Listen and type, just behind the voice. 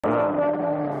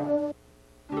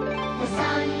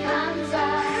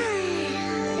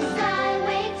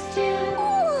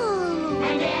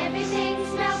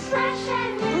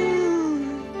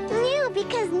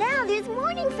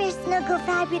Snuggle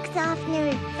fabric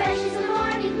softener. Fresh as the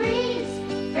morning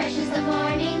breeze, fresh as the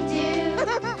morning dew.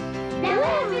 Now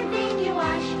everything you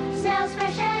wash smells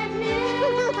fresh and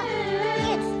new.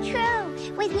 It's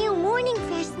true. With new Morning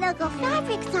Fresh Snuggle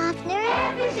fabric softener,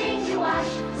 Everything you wash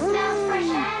smells fresh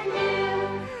and new.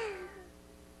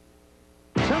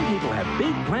 Some people have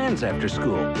big plans after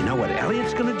school. You know what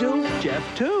Elliot's going to do? Jeff,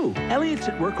 too. Elliot's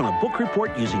at work on a book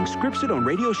report using scripts on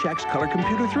Radio Shack's Color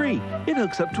Computer 3. It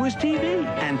hooks up to his TV.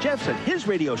 And Jeff's at his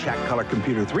Radio Shack Color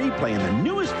Computer 3 playing the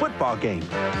newest football game.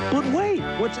 But wait,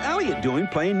 what's Elliot doing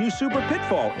playing new Super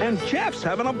Pitfall? And Jeff's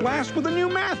having a blast with a new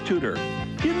math tutor.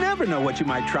 You never know what you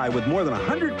might try with more than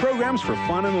 100 programs for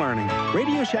fun and learning.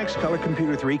 Radio Shack's Color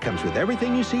Computer 3 comes with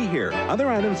everything you see here. Other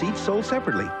items each sold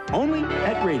separately. Only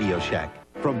at Radio Shack.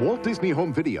 From Walt Disney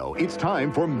Home Video, it's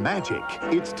time for magic.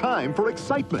 It's time for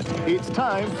excitement. It's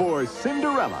time for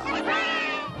Cinderella.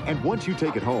 And once you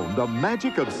take it home, the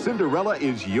magic of Cinderella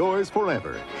is yours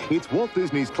forever. It's Walt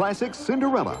Disney's classic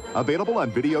Cinderella, available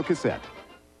on video cassette.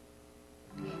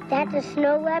 That's a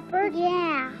snow leopard?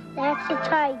 Yeah, that's a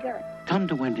tiger. Come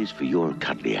to Wendy's for your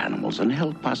cuddly animals and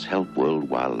help us help World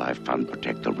Wildlife Fund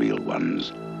protect the real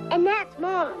ones. And that's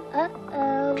Mom.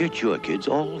 Uh-oh. Get your kids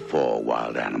all 4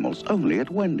 wild animals only at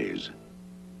Wendy's.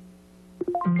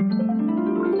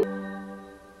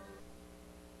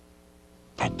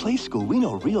 At Play School, we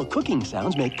know real cooking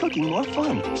sounds make cooking more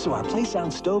fun. So our Play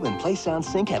Sound Stove and Play Sound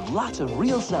Sink have lots of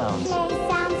real sounds. Play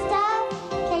sound stove,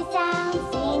 play sound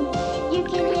sink. You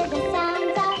can hear the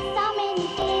sounds of so many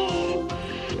things.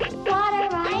 Water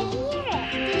running,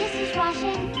 dishes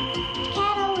washing,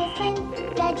 kettle whistling,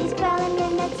 veggies growing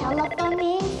in the telephone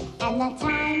rings, and the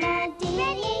timer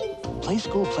ding. Play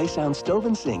School, Play Sound Stove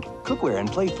and Sink. Cookware and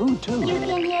play food, too. You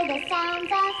can hear the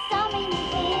sounds of so many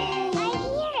things. I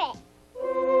hear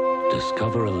it.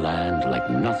 Discover a land like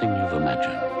nothing you've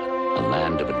imagined. A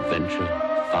land of adventure,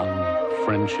 fun,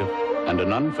 friendship, and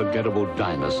an unforgettable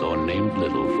dinosaur named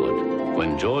Littlefoot.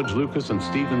 When George Lucas and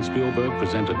Steven Spielberg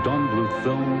present a Don Bluth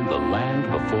film, The Land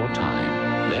Before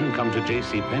Time. Then come to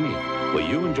J.C.Penney, where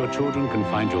you and your children can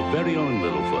find your very own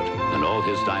Littlefoot and all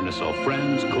his dinosaur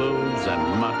friends, clothes,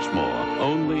 and much more.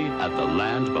 Only at the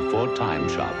Land Before Time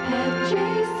shop. At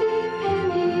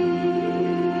J.C.Penney.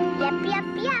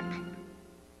 Yep.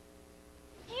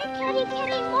 Kitty,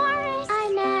 Kitty Morris. I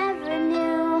never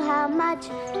knew how much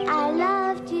I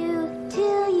loved you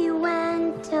till you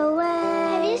went away.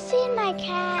 Have you seen my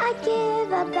cat? I'd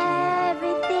give up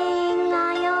everything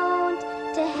I owned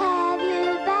to have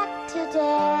you back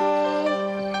today.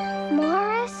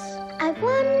 Morris, I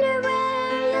wonder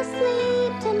where you'll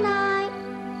sleep tonight.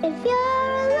 If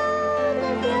you're alone,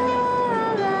 if you're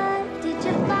alright. Did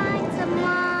you find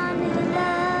someone who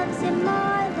loves you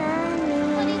more than me?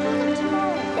 What are you doing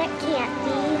tomorrow? That can't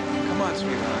be. Come on,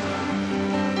 sweetheart.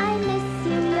 I miss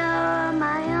you, you're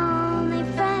my only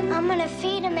friend. I'm gonna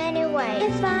feed him anyway.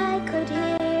 If I could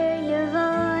hear your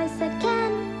voice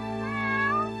again,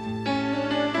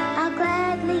 I'll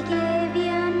gladly give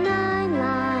you 9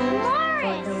 lives.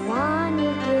 Morris! For the one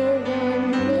you've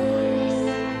given me.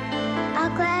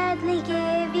 I'll gladly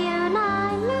give you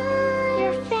 9 lives.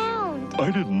 You're found.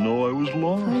 I didn't know I was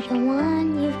lost. For the one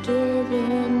you've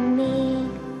given me.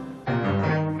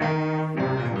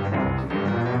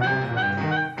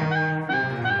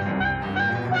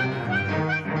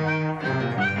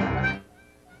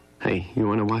 Hey, you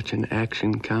want to watch an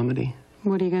action comedy?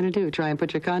 What are you going to do, try and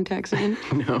put your contacts in?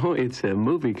 No, it's a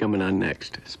movie coming on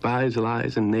next. Spies,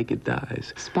 Lies, and Naked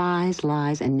Thighs. Spies,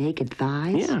 Lies, and Naked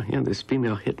Thighs? Yeah, this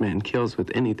female hitman kills with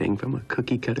anything from a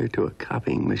cookie cutter to a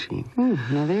copying machine.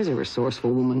 Now there's a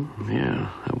resourceful woman. Yeah,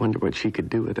 I wonder what she could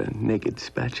do with a naked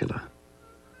spatula.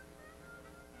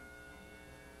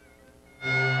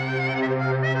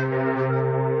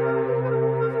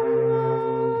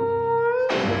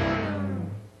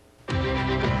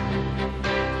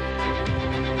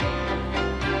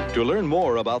 To learn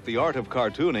more about the art of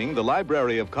cartooning, the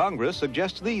Library of Congress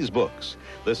suggests these books.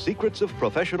 The Secrets of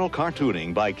Professional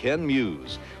Cartooning by Ken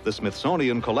Muse. The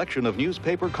Smithsonian Collection of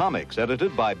Newspaper Comics,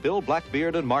 edited by Bill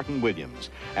Blackbeard and Martin Williams.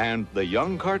 And The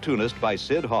Young Cartoonist by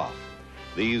Sid Hoff.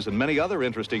 These and many other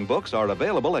interesting books are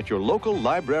available at your local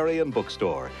library and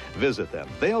bookstore. Visit them.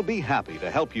 They'll be happy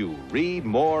to help you read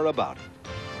more about it.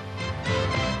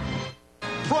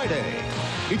 Friday,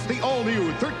 it's the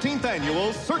all-new 13th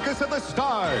annual Circus of the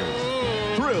Stars.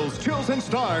 Thrills, chills, and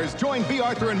stars. Join B.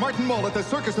 Arthur and Martin Mull at the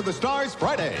Circus of the Stars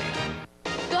Friday.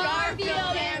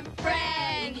 Garfield and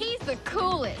Friends. He's the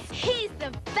coolest. He's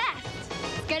the best.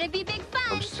 It's gonna be big fun.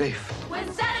 I'm safe. When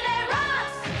Saturday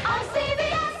rocks on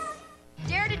CBS.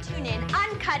 Dare to tune in,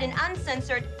 uncut and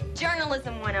uncensored,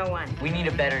 Journalism 101. We need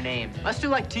a better name. Let's do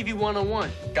like TV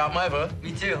 101. Got my vote.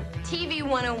 Me too. TV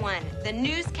 101, the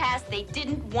newscast they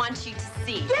didn't want you to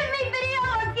see. Give me video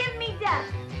or give me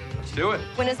death. Let's do it.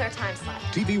 When is our time slot?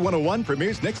 TV 101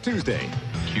 premieres next Tuesday.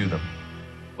 Cue them.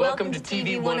 Welcome to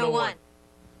TV 101.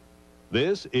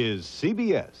 This is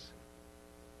CBS.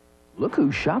 Look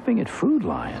who's shopping at Food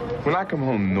Lion. When I come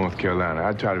home to North Carolina,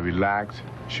 I try to relax,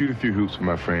 shoot a few hoops with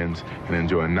my friends, and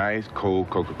enjoy a nice, cold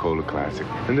Coca-Cola Classic.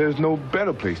 And there's no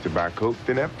better place to buy Coke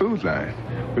than at Food Lion.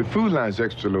 With Food Lion's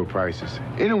extra low prices,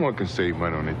 anyone can save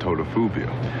money on their total food bill.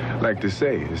 Like they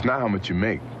say, it's not how much you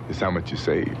make, it's how much you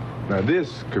save. Now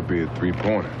this could be a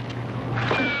three-pointer.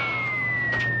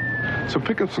 So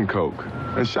pick up some Coke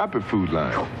and shop at Food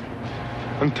Lion.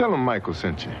 And tell them Michael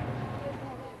sent you.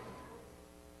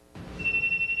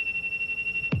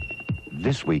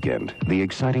 This weekend, the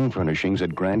exciting furnishings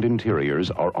at Grand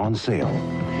Interiors are on sale.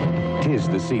 'Tis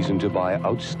the season to buy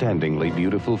outstandingly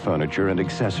beautiful furniture and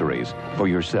accessories for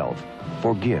yourself,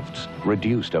 for gifts,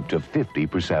 reduced up to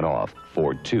 50% off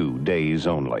for 2 days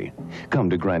only. Come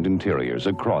to Grand Interiors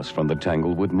across from the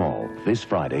Tanglewood Mall this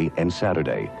Friday and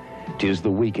Saturday. 'Tis the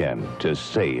weekend to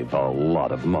save a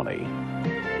lot of money.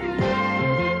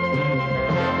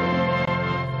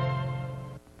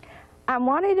 I'm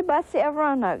Juanita Bussey of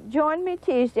Roanoke. Join me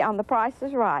Tuesday on The Price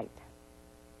is Right.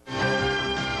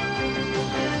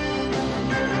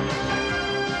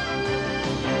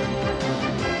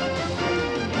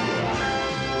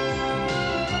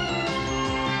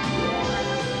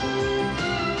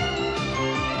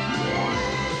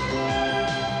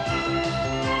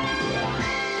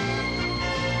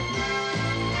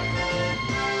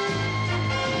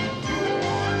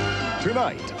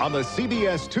 Tonight on the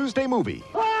CBS Tuesday Movie.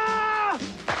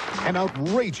 An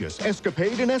outrageous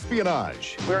escapade in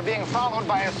espionage. We're being followed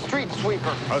by a street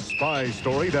sweeper. A spy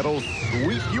story that'll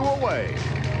sweep you away.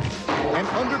 An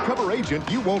undercover agent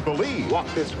you won't believe. Walk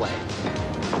this way.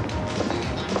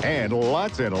 And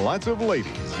lots of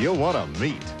ladies you'll want to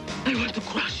meet. I want to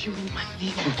crush you in my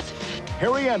knees.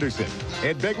 Harry Anderson,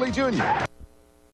 Ed Begley Jr.,